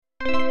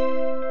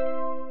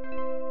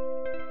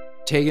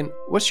Tagan,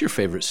 what's your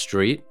favorite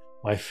street?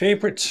 My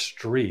favorite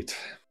street,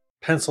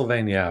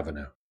 Pennsylvania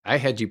Avenue. I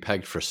had you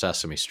pegged for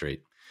Sesame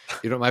Street.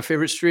 You know what my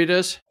favorite street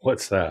is?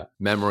 What's that?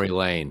 Memory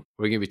Lane.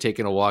 We're going to be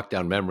taking a walk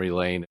down Memory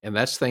Lane, and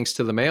that's thanks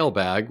to the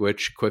mailbag,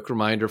 which, quick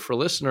reminder for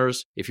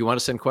listeners, if you want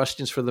to send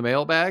questions for the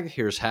mailbag,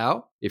 here's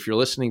how. If you're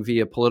listening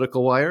via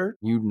Political Wire,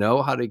 you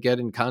know how to get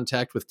in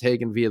contact with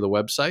Tagan via the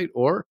website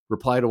or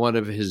reply to one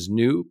of his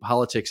new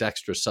Politics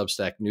Extra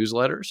Substack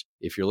newsletters.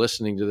 If you're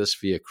listening to this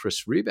via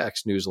Chris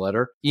Reback's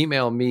newsletter,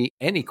 email me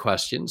any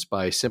questions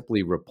by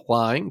simply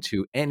replying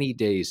to any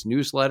day's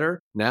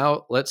newsletter.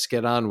 Now, let's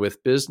get on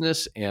with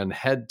business and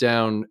head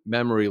down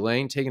memory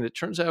lane. Tagan, it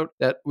turns out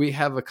that we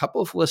have a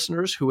couple of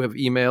listeners who have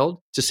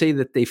emailed to say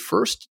that they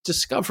first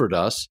discovered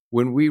us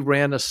when we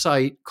ran a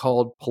site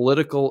called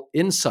Political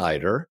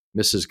Insider.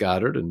 Mrs.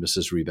 Goddard and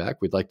Mrs. Reback,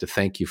 we'd like to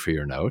thank you for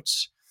your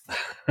notes.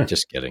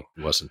 Just kidding.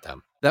 It wasn't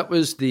them. That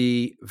was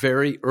the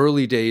very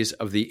early days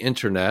of the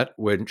internet,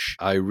 which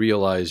I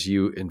realize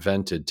you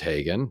invented,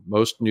 Tagan.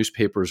 Most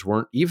newspapers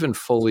weren't even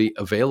fully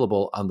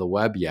available on the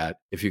web yet,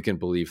 if you can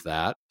believe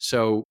that.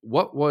 So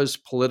what was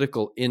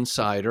Political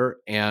Insider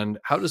and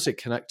how does it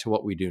connect to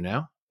what we do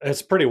now?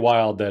 It's pretty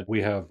wild that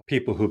we have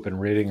people who've been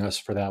reading us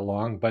for that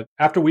long. But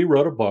after we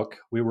wrote a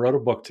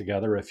book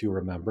together, if you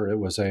remember. It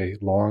was a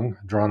long,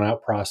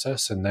 drawn-out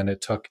process, and then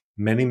it took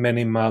many,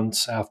 many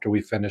months after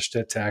we finished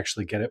it to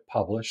actually get it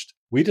published.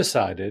 We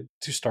decided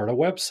to start a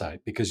website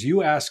because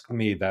you asked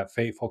me that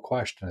fateful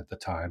question at the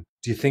time,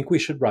 do you think we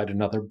should write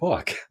another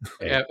book?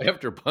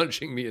 After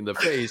punching me in the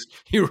face,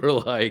 you were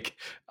like,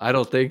 I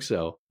don't think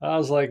so. I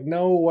was like,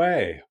 no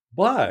way.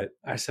 But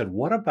I said,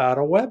 what about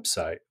a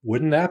website?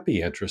 Wouldn't that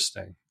be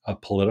interesting? A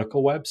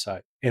political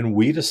website. And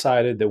we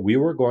decided that we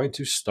were going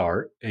to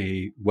start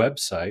a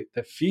website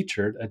that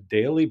featured a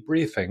daily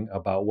briefing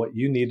about what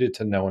you needed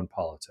to know in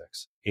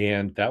politics.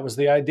 And that was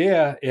the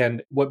idea.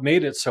 And what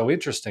made it so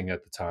interesting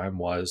at the time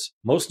was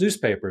most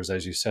newspapers,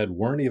 as you said,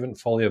 weren't even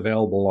fully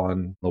available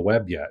on the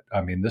web yet.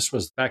 I mean, this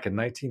was back in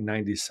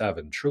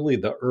 1997, truly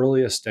the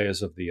earliest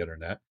days of the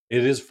internet.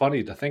 It is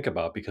funny to think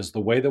about because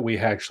the way that we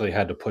actually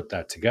had to put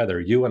that together,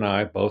 you and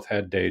I both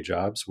had day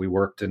jobs. We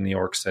worked in New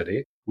York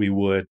City. We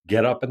would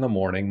get up in the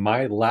morning.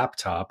 My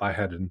laptop, I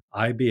had an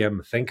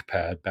IBM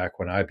ThinkPad back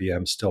when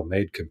IBM still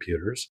made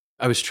computers.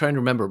 I was trying to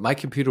remember. My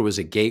computer was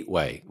a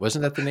Gateway.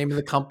 Wasn't that the name of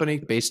the company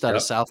based out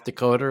of South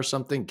Dakota or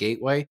something?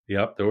 Gateway?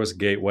 Yep. There was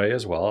Gateway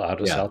as well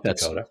out of South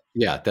Dakota.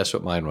 Yeah, that's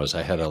what mine was.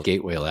 I had a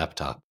Gateway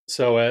laptop.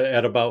 So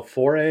at about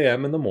 4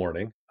 a.m. in the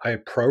morning, I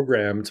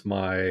programmed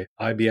my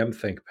IBM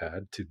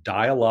ThinkPad to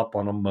dial up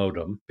on a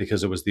modem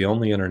because it was the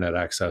only internet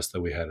access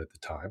that we had at the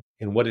time.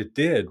 And what it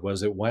did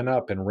was it went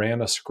up and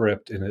ran a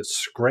script and it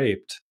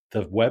scraped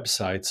the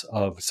websites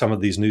of some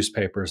of these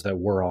newspapers that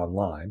were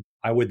online.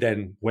 I would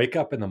then wake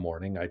up in the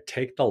morning, I'd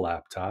take the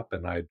laptop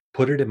and I'd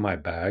put it in my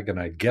bag and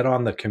I'd get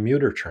on the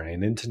commuter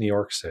train into New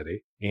York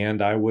City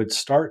and I would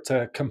start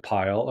to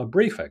compile a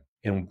briefing.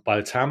 And by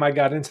the time I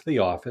got into the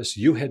office,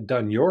 you had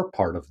done your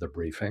part of the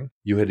briefing.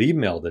 You had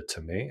emailed it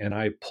to me, and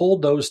I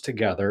pulled those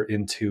together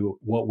into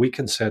what we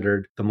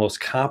considered the most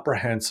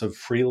comprehensive,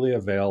 freely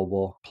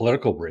available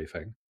political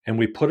briefing. And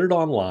we put it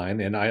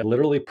online, and I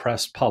literally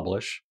pressed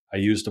publish. I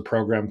used a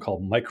program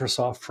called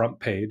Microsoft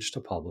Front Page to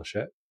publish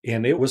it.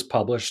 And it was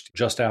published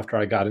just after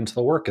I got into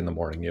the work in the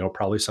morning,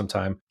 probably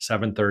sometime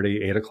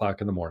 7:30, 8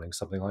 o'clock in the morning,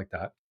 something like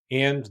that.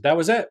 And that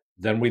was it.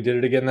 Then we did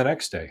it again the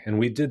next day. And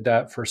we did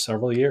that for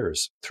several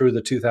years through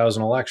the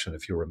 2000 election,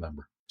 if you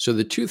remember. So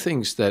the two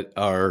things that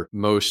are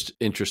most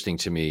interesting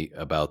to me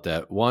about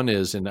that, one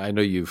is, and I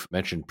know you've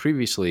mentioned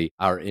previously,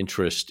 our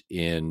interest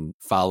in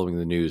following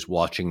the news,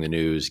 watching the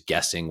news,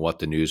 guessing what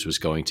the news was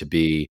going to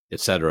be, et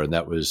cetera. And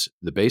that was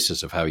the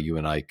basis of how you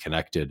and I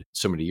connected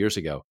so many years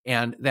ago.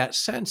 And that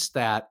sense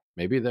that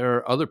maybe there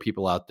are other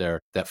people out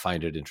there that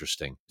find it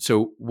interesting.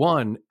 So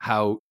one,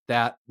 how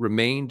that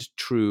remained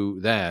true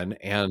then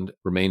and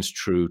remains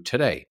true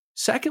today.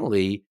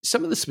 Secondly,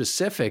 some of the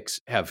specifics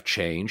have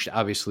changed.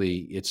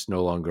 Obviously, it's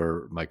no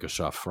longer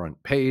Microsoft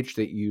Front Page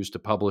that you use to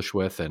publish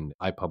with, and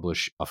I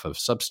publish off of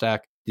Substack.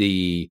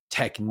 The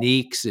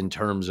techniques in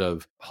terms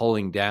of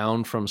pulling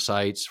down from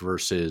sites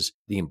versus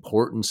the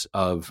importance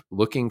of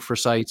looking for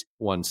sites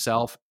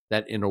oneself,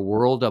 that in a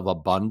world of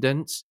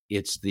abundance,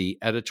 it's the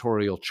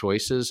editorial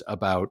choices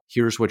about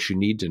here's what you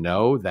need to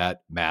know that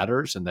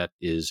matters and that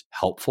is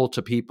helpful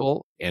to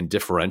people and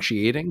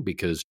differentiating,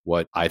 because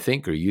what I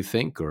think or you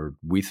think or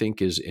we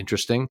think is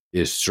interesting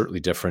is certainly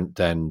different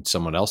than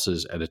someone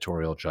else's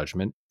editorial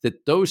judgment.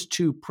 That those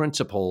two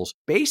principles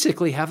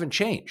basically haven't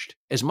changed.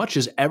 As much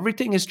as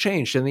everything has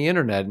changed in the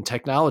internet and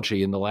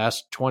technology in the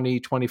last 20,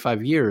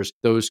 25 years,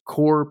 those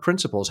core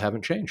principles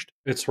haven't changed.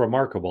 It's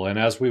remarkable. And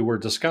as we were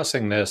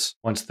discussing this,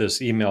 once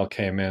this email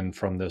came in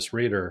from this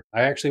reader,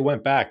 I actually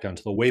went back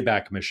onto the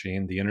Wayback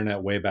Machine, the internet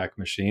Wayback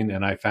Machine,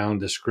 and I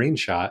found a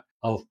screenshot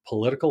of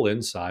Political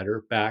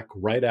Insider back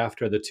right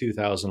after the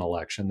 2000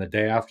 election, the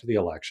day after the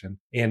election.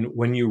 And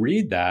when you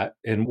read that,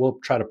 and we'll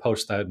try to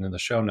post that in the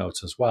show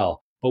notes as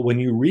well, But when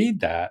you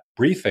read that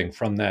briefing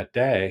from that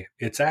day,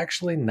 it's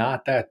actually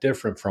not that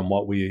different from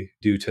what we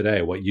do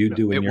today, what you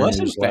do in It your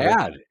wasn't newsletter.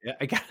 bad.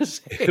 I gotta It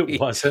say.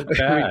 wasn't I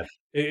mean, bad.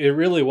 It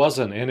really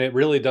wasn't. And it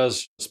really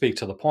does speak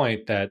to the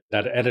point that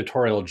that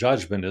editorial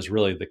judgment is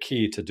really the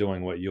key to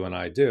doing what you and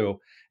I do.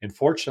 And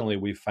fortunately,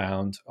 we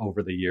found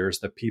over the years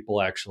that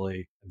people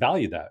actually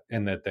value that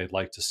and that they'd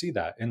like to see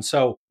that. And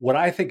so, what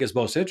I think is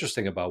most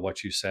interesting about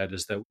what you said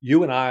is that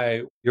you and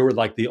I, you were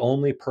like the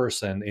only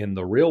person in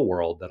the real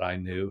world that I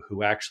knew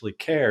who actually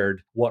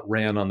cared what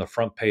ran on the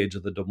front page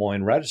of the Des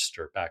Moines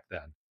Register back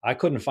then. I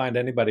couldn't find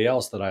anybody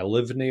else that I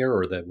lived near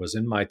or that was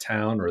in my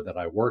town or that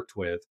I worked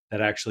with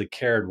that actually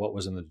cared what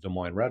was in the Des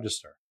Moines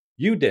Register.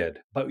 You did,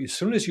 but as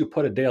soon as you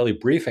put a daily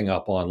briefing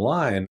up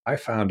online, I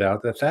found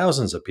out that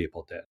thousands of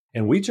people did.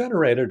 And we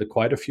generated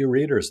quite a few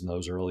readers in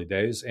those early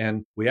days.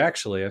 And we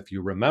actually, if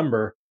you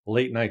remember,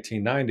 late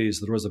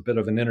 1990s, there was a bit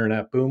of an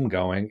internet boom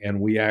going,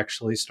 and we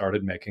actually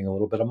started making a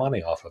little bit of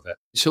money off of it.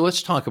 So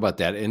let's talk about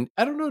that. And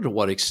I don't know to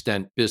what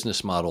extent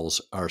business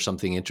models are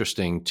something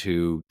interesting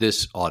to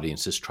this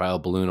audience, this trial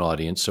balloon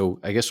audience. So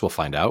I guess we'll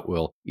find out.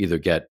 We'll either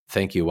get,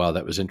 thank you, wow,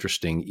 that was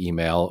interesting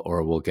email,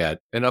 or we'll get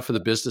enough of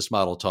the business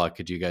model talk.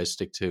 Could you guys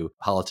stick to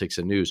politics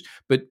and news?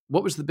 But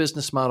what was the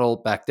business model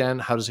back then?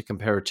 How does it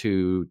compare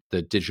to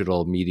the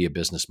digital media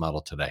business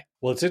model today?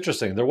 Well, it's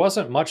interesting. There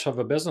wasn't much of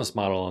a business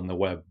model on the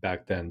web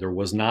back then. There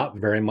was not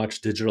very much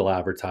digital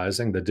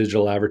advertising. The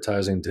digital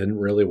advertising didn't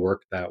really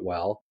work that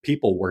well.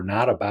 People were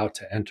not about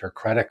to enter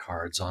credit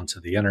cards onto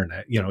the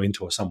internet,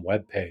 into some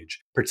web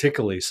page,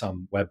 particularly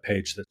some web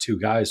page that two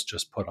guys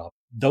just put up.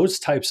 Those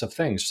types of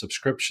things,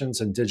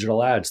 subscriptions and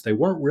digital ads, they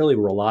weren't really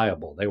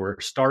reliable. They were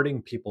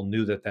starting. People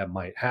knew that that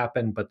might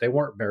happen, but they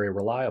weren't very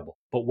reliable.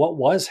 But what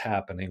was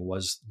happening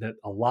was that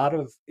a lot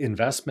of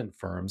investment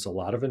firms, a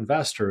lot of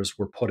investors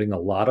were putting a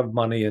lot of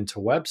money into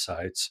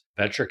websites,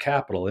 venture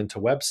capital into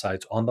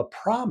websites on the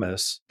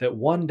promise that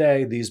one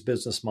day these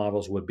business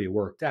models would be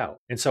worked out.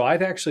 And so I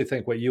actually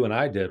think what you and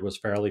I did was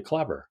fairly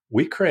clever.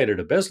 We created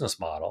a business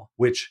model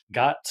which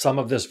got some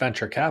of this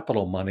venture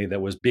capital money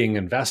that was being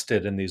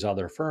invested in these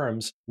other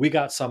firms. We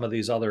got some of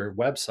these other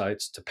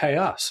websites to pay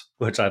us,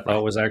 which I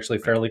thought was actually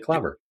fairly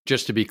clever.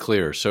 Just to be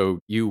clear, so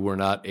you were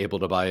not able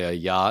to buy a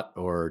yacht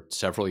or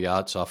several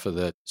yachts off of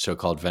the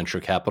so-called venture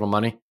capital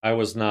money? I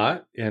was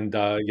not. And,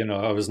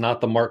 I was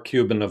not the Mark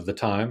Cuban of the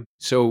time.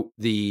 So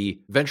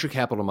the venture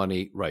capital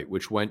money, right,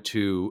 which went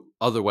to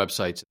other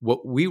websites,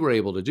 what we were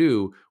able to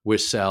do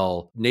was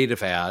sell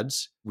native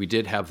ads. We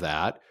did have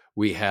that.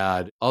 We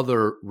had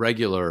other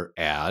regular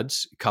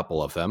ads, a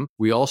couple of them.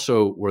 We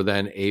also were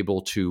then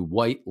able to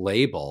white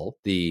label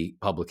the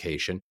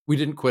publication. We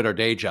didn't quit our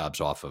day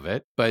jobs off of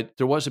it, but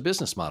there was a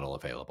business model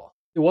available.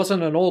 It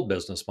wasn't an old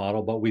business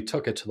model, but we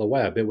took it to the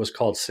web. It was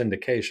called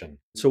syndication.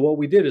 So what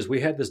we did is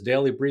we had this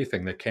daily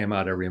briefing that came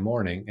out every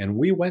morning, and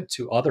we went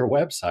to other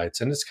websites.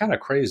 And it's kind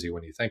of crazy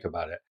when you think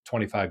about it,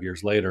 25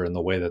 years later, and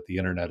the way that the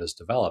internet has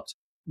developed.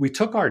 We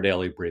took our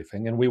daily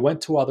briefing and we went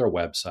to other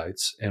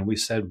websites and we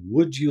said,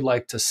 would you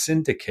like to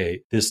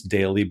syndicate this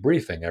daily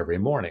briefing every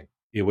morning?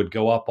 It would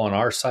go up on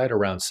our site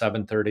around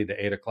 7:30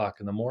 to 8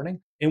 o'clock in the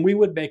morning, and we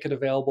would make it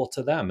available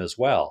to them as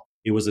well.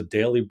 It was a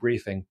daily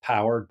briefing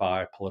powered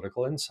by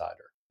Political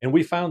Insider. And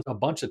we found a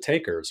bunch of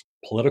takers.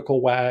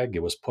 Political Wag,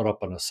 it was put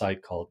up on a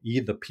site called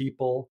The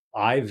People,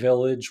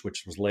 iVillage,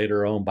 which was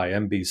later owned by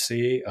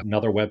NBC,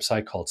 another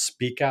website called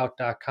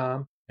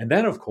speakout.com. And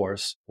then, of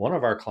course, one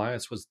of our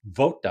clients was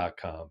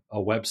Vote.com, a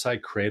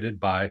website created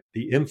by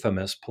the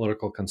infamous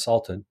political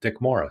consultant,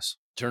 Dick Morris.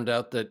 Turned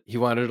out that he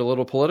wanted a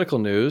little political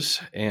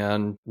news,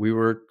 and we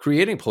were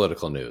creating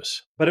political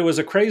news. But it was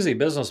a crazy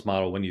business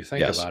model when you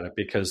think about it,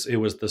 because it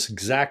was this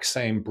exact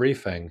same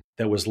briefing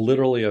that was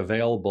literally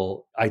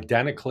available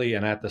identically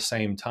and at the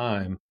same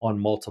time on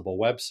multiple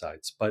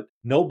websites. But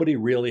nobody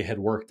really had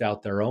worked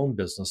out their own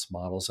business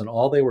models. And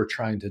all they were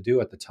trying to do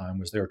at the time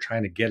was they were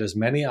trying to get as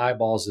many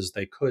eyeballs as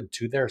they could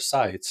to their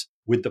sites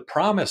with the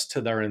promise to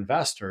their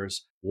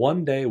investors,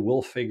 one day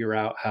we'll figure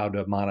out how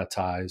to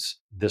monetize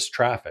this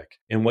traffic.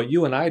 And what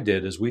you and I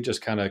did is we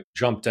just kind of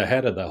jumped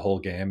ahead of the whole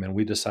game and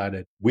we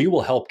decided we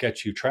will help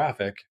get you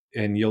traffic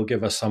and you'll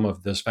give us some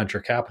of this venture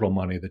capital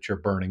money that you're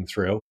burning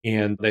through.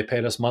 And they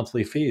paid us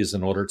monthly fees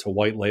in order to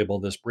white label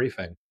this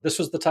briefing. This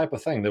was the type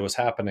of thing that was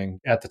happening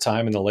at the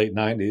time in the late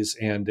 90s.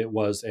 And it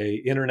was a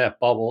internet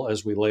bubble,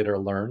 as we later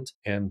learned.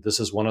 And this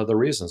is one of the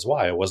reasons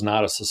why it was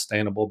not a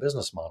sustainable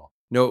business model.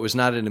 No, it was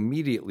not an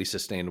immediately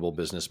sustainable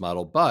business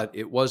model, but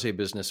it was a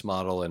business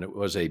model and it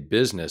was a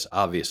business,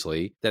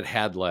 obviously, that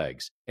had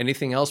legs.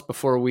 Anything else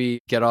before we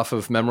get off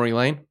of memory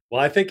lane?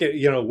 Well, I think,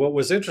 what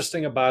was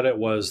interesting about it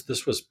was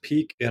this was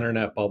peak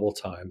internet bubble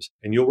times.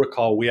 And you'll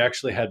recall we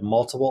actually had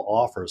multiple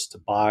offers to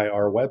buy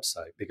our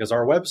website because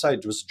our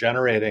website was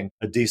generating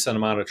a decent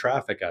amount of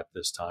traffic at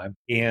this time.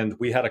 And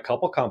we had a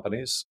couple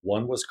companies.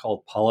 One was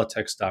called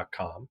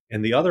politics.com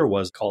and the other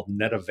was called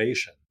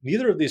Netivation.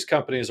 Neither of these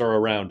companies are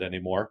around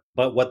anymore.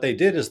 But what they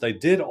did is they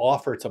did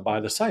offer to buy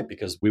the site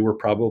because we were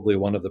probably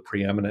one of the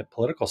preeminent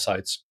political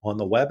sites on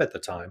the web at the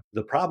time.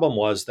 The problem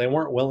was they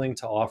weren't willing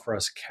to offer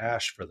us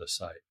cash for the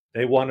site.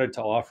 They wanted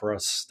to offer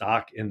us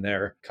stock in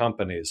their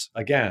companies,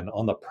 again,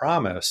 on the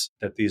promise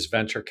that these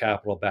venture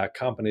capital backed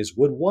companies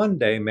would one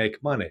day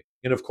make money.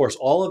 And of course,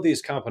 all of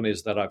these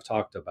companies that I've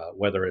talked about,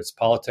 whether it's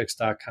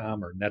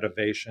politics.com or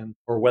Netovation,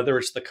 or whether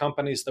it's the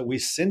companies that we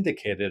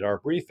syndicated our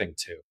briefing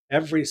to,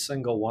 every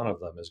single one of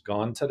them is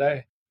gone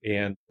today.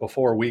 And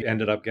before we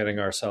ended up getting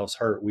ourselves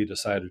hurt, we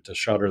decided to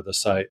shutter the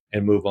site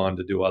and move on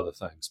to do other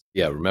things.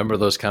 Yeah, remember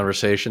those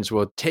conversations?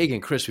 Well,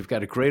 Taegan, Chris, we've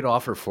got a great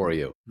offer for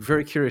you.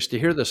 Very curious to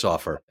hear this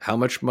offer. How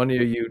much money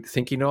are you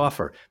thinking to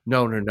offer?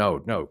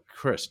 No,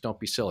 Chris,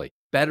 don't be silly.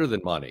 Better than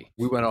money.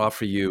 We want to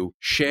offer you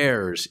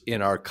shares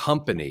in our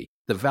company.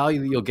 The value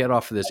that you'll get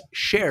off of this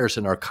shares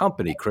in our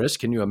company, Chris,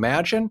 can you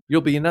imagine?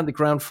 You'll be in on the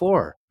ground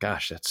floor.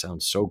 Gosh, that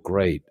sounds so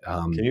great.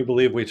 Can you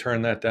believe we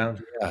turned that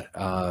down?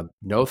 Yeah,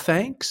 no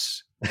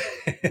thanks.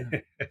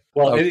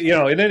 Well,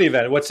 in any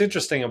event, what's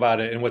interesting about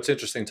it and what's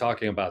interesting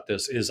talking about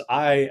this is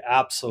I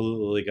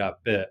absolutely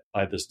got bit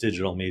by this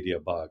digital media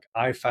bug.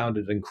 I found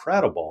it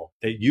incredible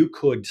that you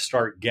could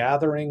start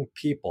gathering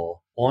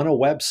people on a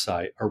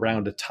website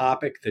around a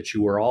topic that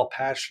you were all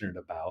passionate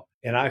about.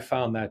 And I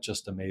found that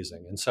just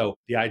amazing. And so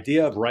the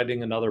idea of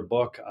writing another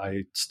book,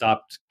 I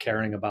stopped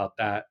caring about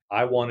that.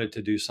 I wanted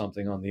to do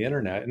something on the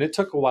internet, and it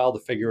took a while to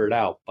figure it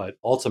out. But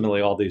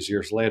ultimately, all these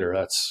years later,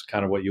 that's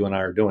kind of what you and I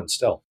are doing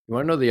still. You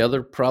want to know the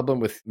other problem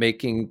with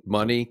making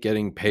money,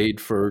 getting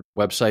paid for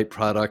website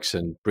products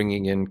and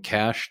bringing in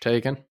cash,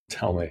 Taegan?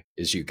 Tell me.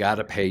 Is you got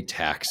to pay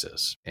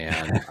taxes.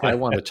 And I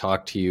want to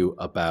talk to you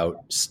about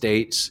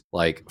states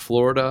like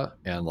Florida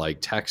and like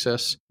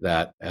Texas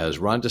that, as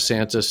Ron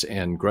DeSantis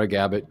and Greg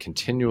Abbott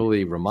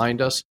continually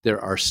remind us, there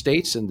are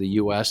states in the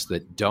U.S.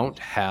 that don't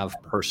have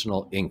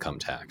personal income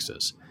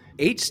taxes.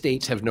 8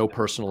 states have no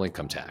personal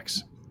income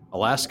tax.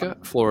 Alaska,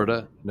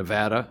 Florida,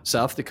 Nevada,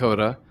 South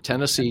Dakota,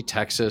 Tennessee,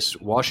 Texas,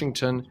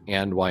 Washington,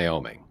 and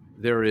Wyoming.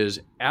 There is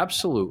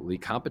absolutely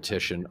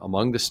competition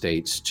among the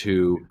states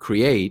to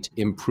create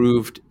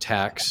improved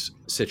tax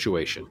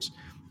situations.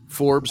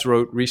 Forbes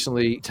wrote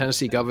recently,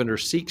 Tennessee governor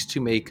seeks to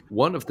make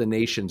one of the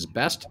nation's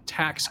best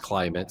tax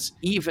climates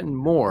even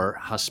more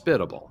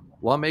hospitable.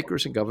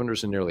 Lawmakers and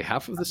governors in nearly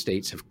half of the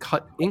states have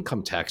cut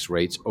income tax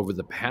rates over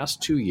the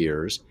past 2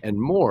 years, and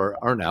more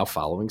are now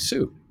following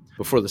suit.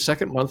 Before the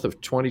second month of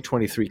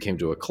 2023 came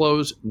to a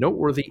close,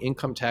 noteworthy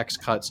income tax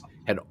cuts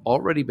had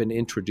already been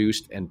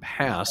introduced and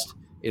passed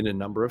in a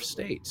number of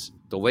states.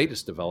 The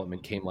latest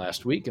development came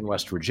last week in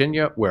West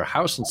Virginia, where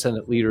House and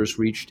Senate leaders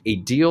reached a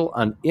deal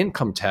on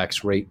income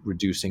tax rate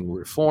reducing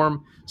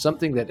reform,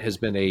 something that has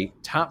been a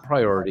top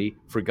priority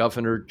for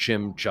Governor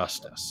Jim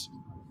Justice.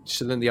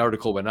 So then the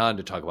article went on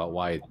to talk about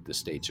why the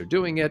states are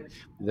doing it,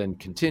 then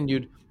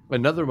continued.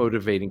 Another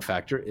motivating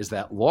factor is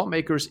that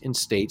lawmakers in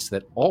states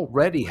that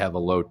already have a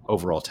low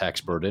overall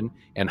tax burden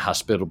and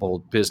hospitable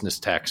business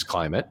tax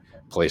climate,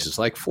 places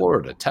like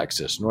Florida,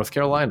 Texas, North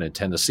Carolina, and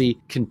Tennessee,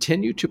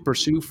 continue to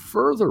pursue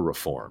further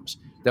reforms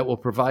that will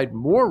provide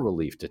more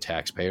relief to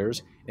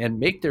taxpayers and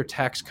make their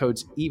tax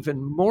codes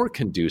even more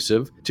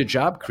conducive to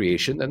job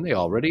creation than they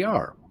already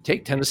are.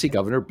 Take Tennessee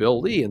Governor Bill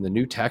Lee and the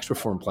new tax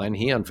reform plan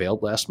he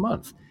unveiled last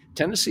month.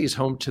 Tennessee is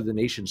home to the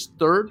nation's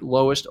 3rd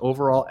lowest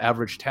overall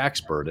average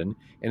tax burden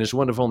and is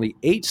one of only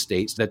 8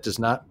 states that does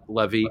not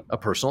levy a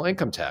personal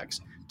income tax.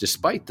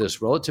 Despite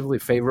this relatively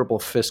favorable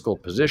fiscal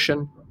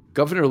position,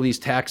 Governor Lee's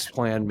tax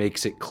plan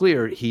makes it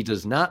clear he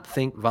does not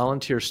think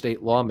volunteer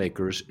state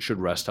lawmakers should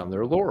rest on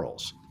their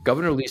laurels.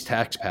 Governor Lee's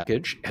tax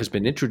package has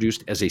been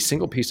introduced as a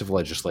single piece of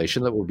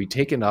legislation that will be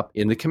taken up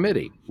in the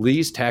committee.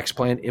 Lee's tax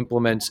plan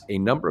implements a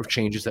number of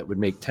changes that would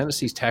make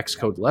Tennessee's tax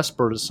code less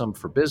burdensome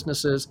for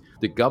businesses.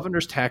 The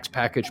governor's tax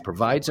package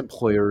provides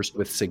employers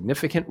with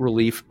significant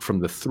relief from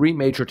the 3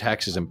 major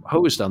taxes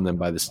imposed on them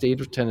by the state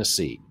of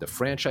Tennessee: the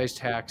franchise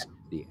tax,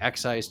 the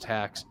excise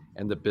tax,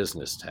 and the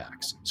business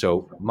tax.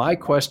 So my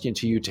question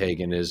to you,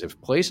 Taegan, is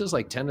if places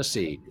like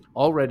Tennessee,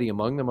 already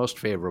among the most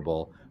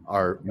favorable,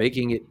 are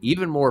making it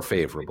even more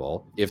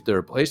favorable, if there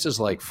are places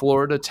like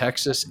Florida,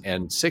 Texas,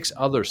 and 6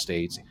 other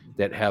states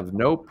that have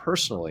no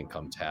personal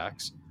income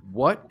tax,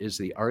 what is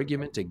the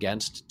argument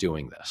against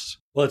doing this?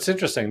 Well, it's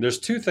interesting. There's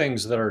 2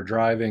 things that are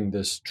driving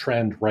this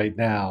trend right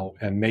now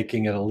and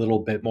making it a little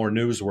bit more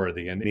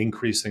newsworthy and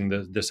increasing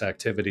this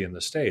activity in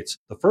the states.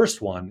 The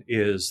first one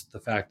is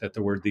the fact that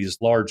there were these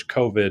large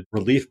COVID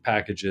relief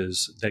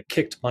packages that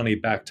kicked money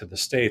back to the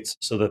states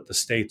so that the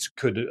states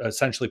could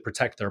essentially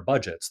protect their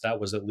budgets. That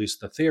was at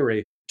least the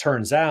theory.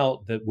 Turns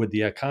out that with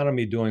the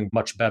economy doing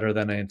much better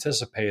than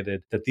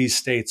anticipated, that these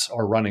states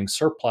are running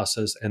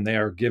surpluses and they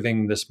are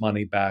giving this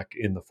money back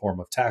in the form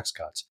of tax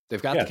cuts.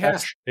 They've got the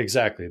cash.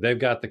 Exactly. They've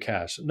got the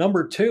cash.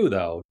 Number 2,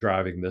 though,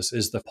 driving this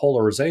is the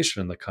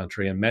polarization in the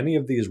country. And many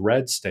of these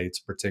red states,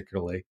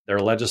 particularly, their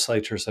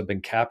legislatures have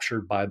been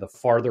captured by the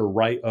farther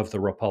right of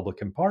the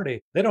Republican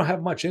Party. They don't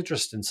have much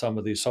interest in some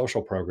of these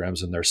social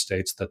programs in their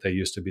states that they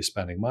used to be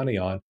spending money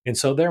on. And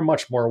so they're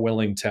much more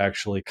willing to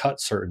actually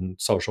cut certain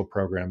social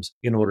programs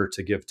in order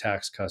to give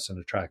tax cuts and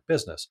attract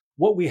business.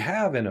 What we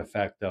have in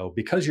effect, though,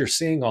 because you're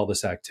seeing all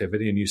this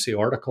activity and you see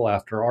article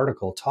after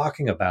article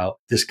talking about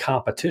this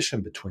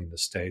competition between the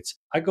states,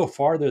 I go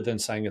farther than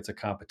saying it's a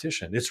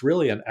competition. It's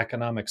really an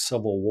economic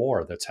civil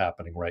war that's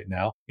happening right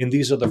now. And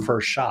these are the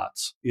first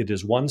shots. It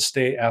is one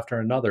state after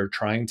another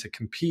trying to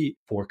compete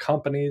for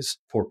companies,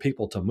 for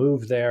people to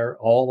move there,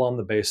 all on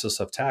the basis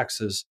of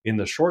taxes in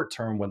the short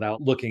term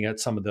without looking at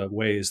some of the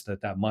ways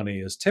that that money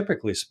is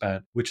typically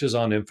spent, which is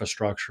on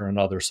infrastructure and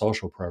other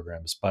social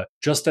programs. But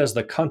just as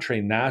the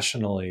country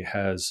nationally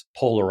has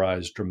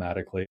polarized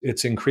dramatically,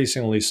 it's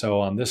increasingly so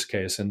on this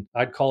case. And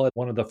I'd call it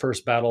one of the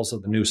first battles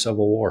of the new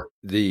Civil War.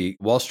 The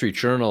Wall Street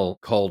Journal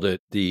called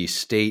it the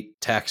state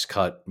tax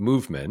cut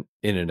movement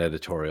in an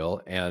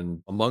editorial.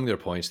 And among their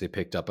points, they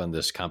picked up on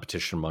this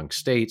competition among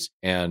states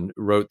and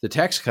wrote the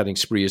tax cutting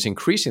spree is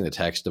increasing the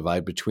tax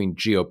divide between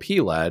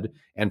GOP-led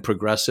and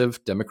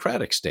progressive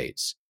Democratic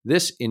states.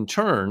 This, in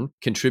turn,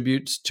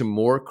 contributes to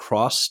more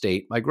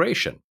cross-state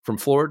migration. From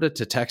Florida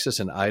to Texas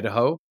and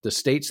Idaho, the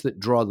states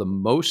that draw the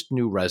most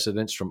new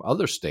residents from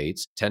other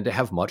states tend to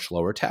have much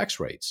lower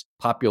tax rates.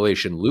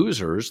 Population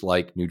losers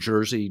like New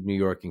Jersey, New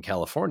York, and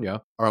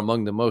California are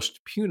among the most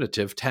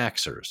punitive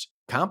taxers.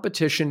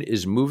 Competition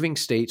is moving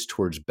states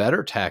towards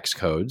better tax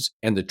codes,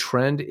 and the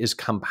trend is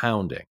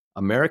compounding.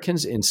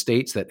 Americans in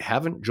states that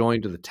haven't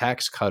joined the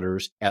tax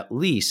cutters at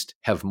least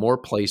have more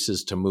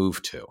places to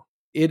move to.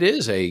 It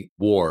is a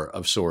war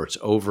of sorts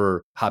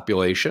over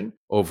population,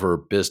 over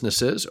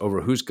businesses, over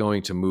who's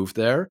going to move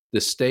there.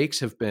 The stakes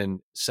have been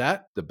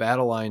set. The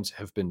battle lines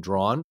have been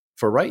drawn.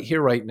 For right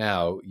here, right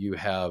now, you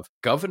have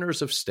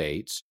governors of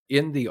states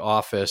in the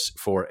office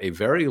for a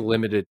very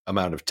limited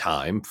amount of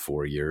time,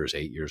 4 years,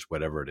 8 years,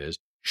 whatever it is,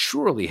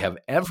 surely have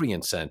every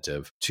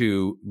incentive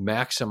to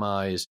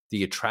maximize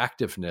the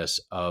attractiveness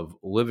of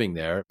living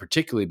there,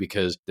 particularly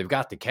because they've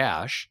got the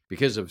cash,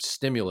 because of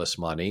stimulus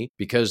money,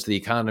 because the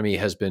economy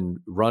has been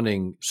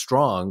running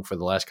strong for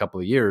the last couple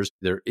of years.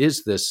 There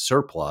is this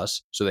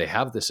surplus, so they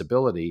have this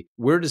ability.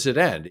 Where does it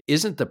end?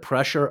 Isn't the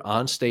pressure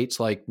on states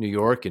like New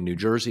York and New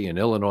Jersey and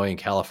Illinois and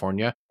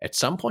California, at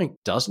some point,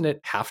 doesn't it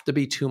have to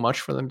be too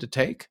much for them to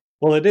take?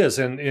 Well, it is.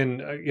 And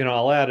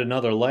I'll add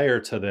another layer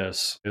to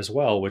this as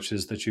well, which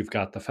is that you've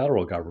got the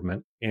federal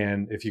government.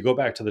 And if you go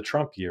back to the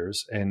Trump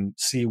years and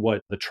see what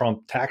the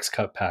Trump tax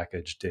cut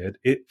package did,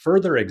 it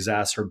further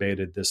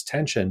exacerbated this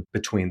tension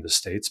between the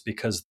states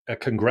because a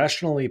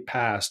congressionally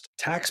passed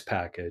tax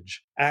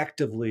package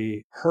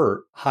actively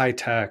hurt high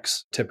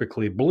tax,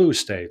 typically blue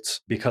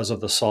states because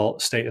of the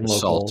state and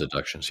local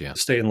deductions,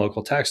 state and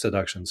local tax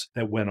deductions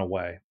that went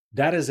away.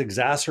 That has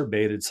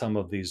exacerbated some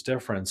of these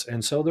differences.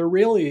 And so there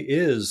really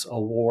is a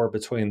war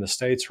between the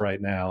states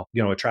right now,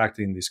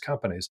 attracting these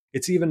companies.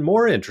 It's even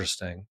more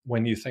interesting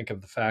when you think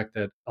of the fact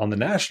that on the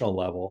national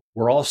level,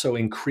 we're also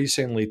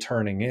increasingly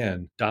turning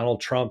in. Donald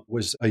Trump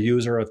was a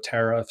user of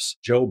tariffs.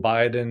 Joe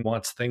Biden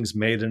wants things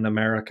made in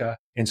America.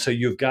 And so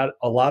you've got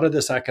a lot of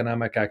this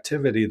economic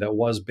activity that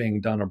was being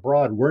done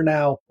abroad. We're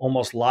now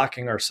almost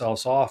locking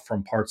ourselves off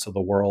from parts of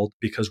the world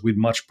because we'd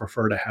much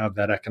prefer to have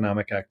that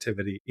economic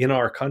activity in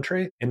our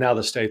country. And now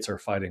the states are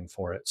fighting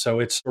for it. So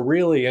it's a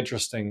really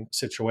interesting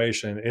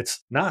situation.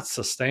 It's not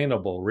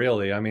sustainable,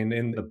 really. I mean,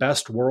 in the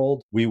best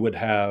world, we would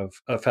have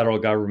a federal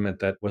government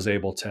that was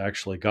able to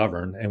actually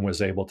govern and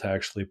was able to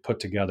actually put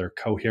together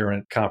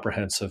coherent,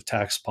 comprehensive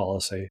tax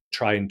policy,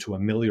 trying to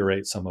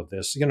ameliorate some of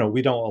this.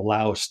 We don't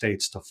allow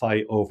states to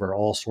fight over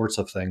all sorts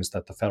of things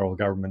that the federal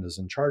government is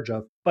in charge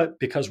of. But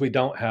because we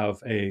don't have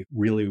a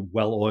really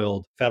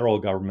well-oiled federal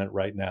government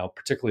right now,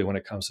 particularly when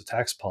it comes to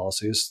tax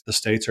policies, the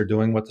states are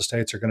doing what the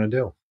states are going to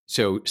do.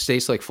 So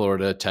states like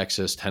Florida,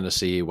 Texas,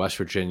 Tennessee, West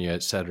Virginia,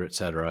 et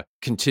cetera,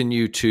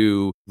 continue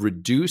to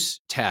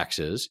reduce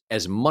taxes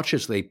as much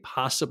as they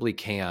possibly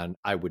can,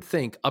 I would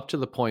think, up to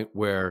the point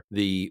where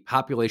the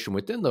population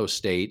within those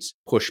states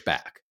push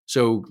back.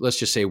 So let's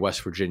just say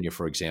West Virginia,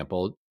 for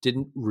example,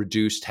 didn't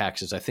reduce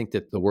taxes. I think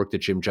that the work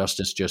that Jim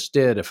Justice just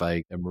did, if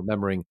I am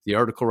remembering the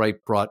article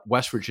right, brought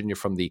West Virginia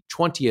from the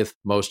 20th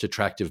most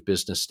attractive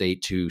business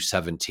state to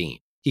 17.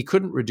 He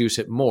couldn't reduce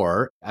it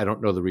more. I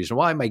don't know the reason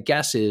why. My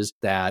guess is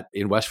that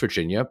in West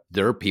Virginia,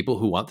 there are people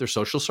who want their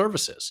social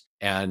services.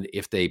 And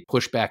if they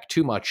push back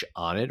too much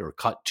on it or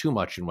cut too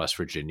much in West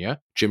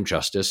Virginia, Jim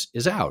Justice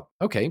is out.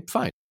 Okay,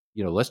 fine.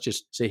 Let's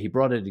just say he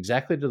brought it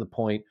exactly to the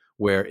point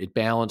where it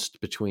balanced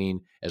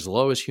between as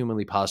low as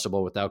humanly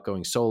possible without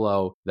going so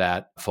low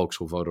that folks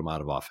will vote him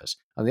out of office.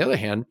 On the other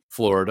hand,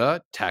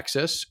 Florida,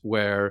 Texas,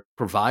 where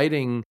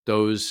providing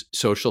those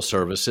social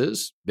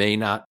services may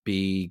not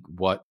be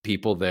what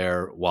people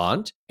there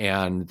want.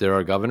 And there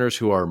are governors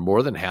who are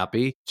more than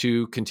happy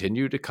to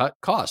continue to cut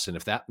costs. And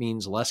if that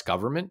means less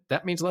government,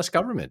 that means less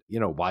government.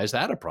 Why is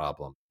that a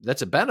problem?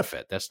 That's a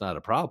benefit. That's not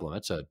a problem.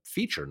 That's a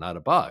feature, not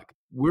a bug.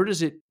 where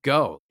does it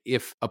go?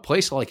 If a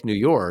place like New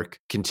York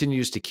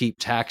continues to keep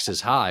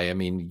taxes high, I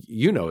mean,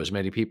 you know as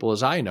many people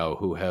as I know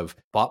who have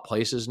bought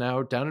places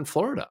now down in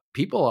Florida.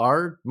 People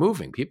are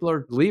moving. People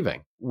are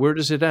leaving. Where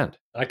does it end?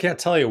 I can't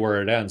tell you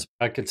where it ends.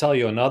 I can tell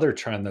you another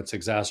trend that's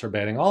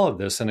exacerbating all of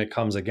this, and it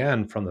comes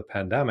again from the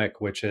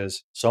pandemic, which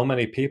is so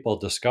many people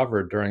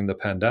discovered during the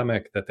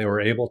pandemic that they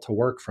were able to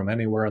work from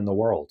anywhere in the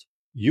world.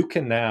 You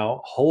can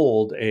now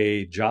hold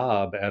a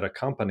job at a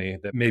company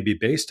that may be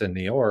based in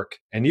New York,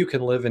 and you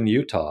can live in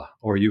Utah,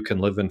 or you can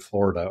live in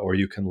Florida, or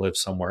you can live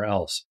somewhere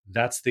else.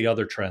 That's the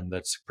other trend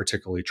that's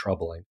particularly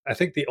troubling. I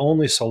think the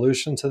only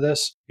solution to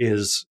this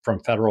is from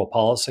federal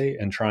policy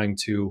and trying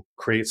to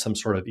create some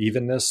sort of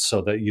evenness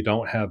so that you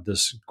don't have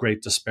this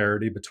great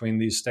disparity between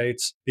these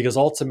states, because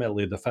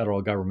ultimately the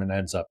federal government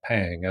ends up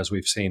paying, as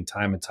we've seen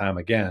time and time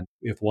again.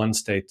 If one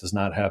state does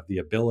not have the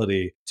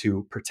ability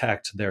to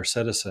protect their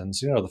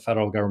citizens, the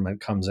federal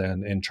government comes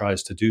in and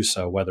tries to do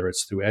so, whether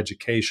it's through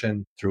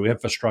education, through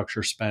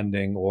infrastructure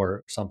spending,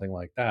 or something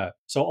like that.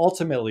 So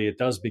ultimately, it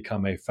does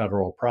become a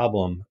federal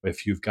problem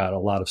if you've got a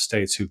lot of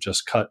states who've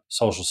just cut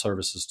social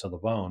services to the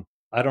bone.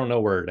 I don't know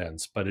where it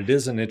ends, but it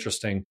is an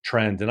interesting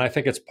trend. And I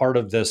think it's part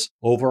of this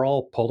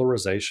overall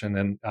polarization,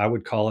 and I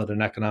would call it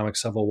an economic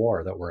civil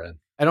war that we're in.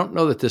 I don't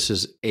know that this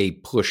is a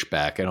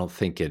pushback. I don't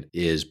think it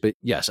is. But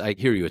yes, I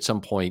hear you. At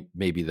some point,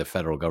 maybe the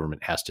federal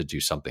government has to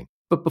do something.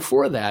 But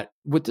before that,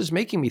 what this is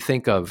making me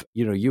think of,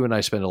 you and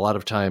I spend a lot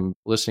of time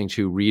listening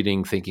to,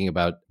 reading, thinking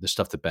about the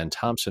stuff that Ben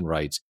Thompson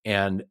writes.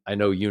 And I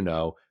know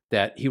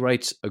that he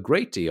writes a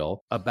great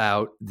deal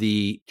about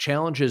the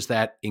challenges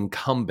that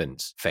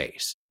incumbents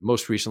face.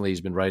 Most recently, he's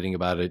been writing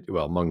about it,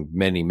 among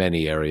many,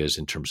 many areas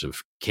in terms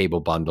of cable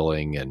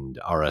bundling and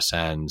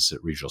RSNs,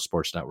 regional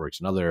sports networks,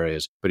 and other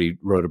areas. But he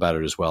wrote about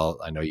it as well,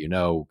 I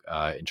know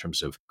in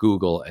terms of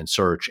Google and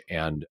search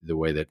and the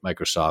way that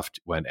Microsoft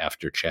went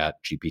after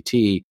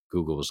ChatGPT.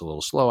 Google was a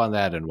little slow on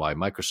that, and why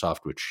Microsoft,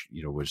 which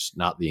was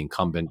not the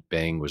incumbent,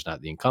 Bing was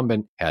not the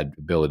incumbent, had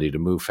ability to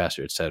move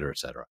faster, et cetera, et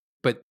cetera.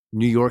 But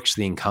New York's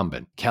the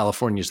incumbent.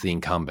 California's the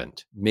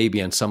incumbent.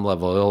 Maybe on some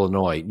level,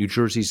 Illinois, New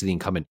Jersey's the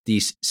incumbent.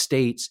 These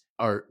states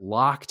are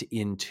locked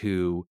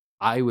into,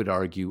 I would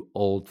argue,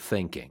 old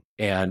thinking.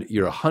 And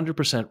you're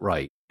 100%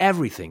 right.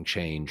 Everything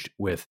changed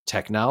with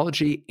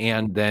technology.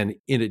 And then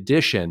in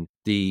addition,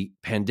 the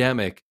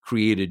pandemic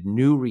created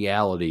new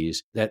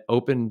realities that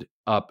opened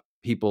up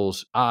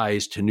people's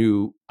eyes to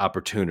new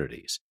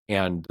opportunities.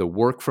 And the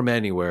work from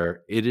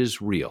anywhere, it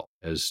is real,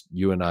 as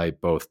you and I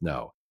both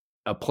know.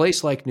 A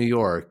place like New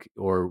York,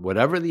 or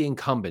whatever the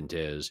incumbent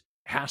is,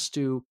 has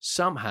to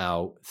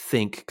somehow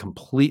think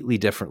completely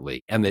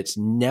differently. And it's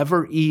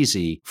never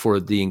easy for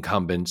the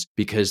incumbents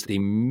because they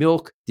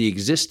milk the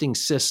existing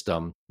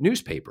system,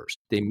 newspapers.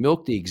 They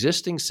milk the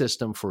existing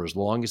system for as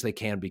long as they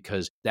can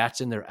because that's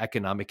in their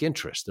economic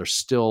interest. They're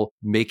still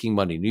making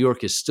money. New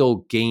York is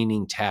still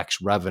gaining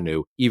tax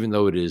revenue, even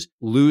though it is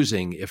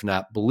losing, if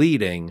not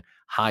bleeding,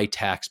 high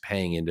tax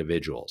paying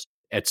individuals.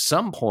 At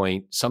some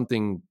point,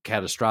 something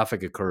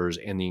catastrophic occurs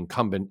and the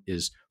incumbent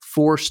is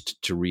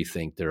forced to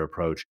rethink their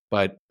approach.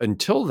 But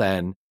until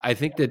then, I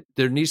think that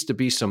there needs to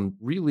be some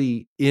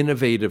really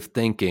innovative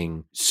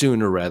thinking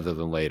sooner rather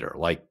than later,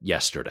 like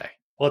yesterday.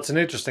 Well, it's an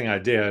interesting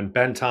idea. And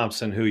Ben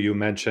Thompson, who you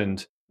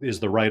mentioned, is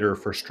the writer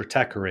for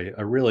Stratechery,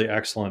 a really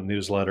excellent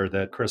newsletter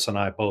that Chris and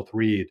I both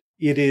read.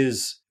 It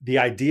is the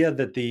idea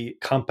that the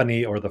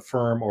company or the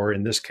firm, or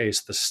in this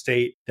case, the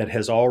state that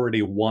has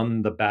already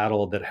won the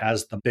battle, that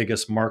has the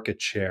biggest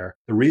market share,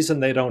 the reason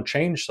they don't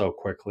change so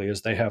quickly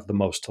is they have the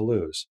most to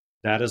lose.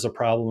 That is a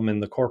problem in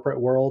the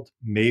corporate world.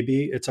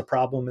 Maybe it's a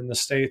problem in the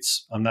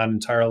states. I'm not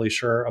entirely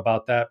sure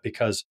about that,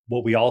 because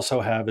what we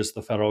also have is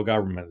the federal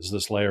government, is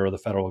this layer of the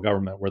federal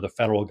government where the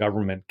federal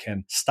government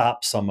can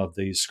stop some of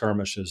these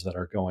skirmishes that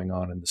are going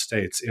on in the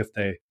states if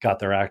they got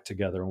their act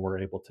together and were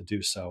able to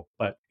do so.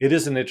 But it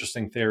is an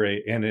interesting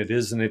theory, and it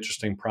is an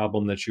interesting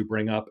problem that you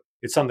bring up.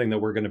 It's something that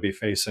we're going to be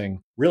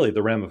facing, really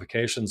the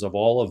ramifications of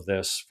all of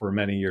this for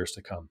many years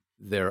to come.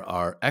 There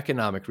are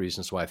economic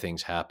reasons why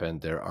things happen.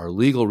 There are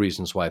legal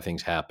reasons why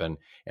things happen.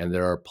 And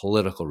there are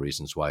political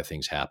reasons why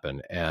things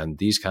happen. And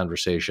these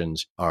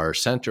conversations are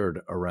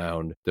centered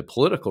around the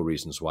political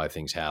reasons why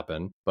things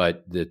happen.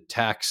 But the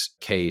tax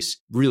case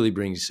really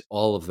brings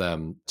all of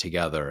them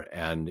together.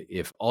 And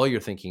if all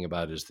you're thinking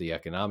about is the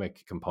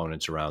economic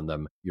components around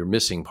them, you're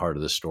missing part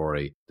of the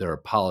story. There are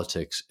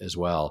politics as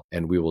well.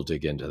 And we will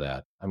dig into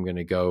that. I'm going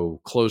to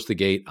go close the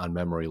gate on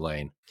memory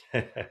lane.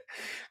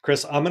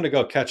 Chris, I'm going to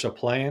go catch a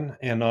plane.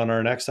 And on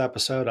our next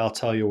episode, I'll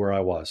tell you where I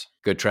was.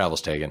 Good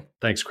travels, Tegan.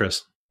 Thanks,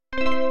 Chris.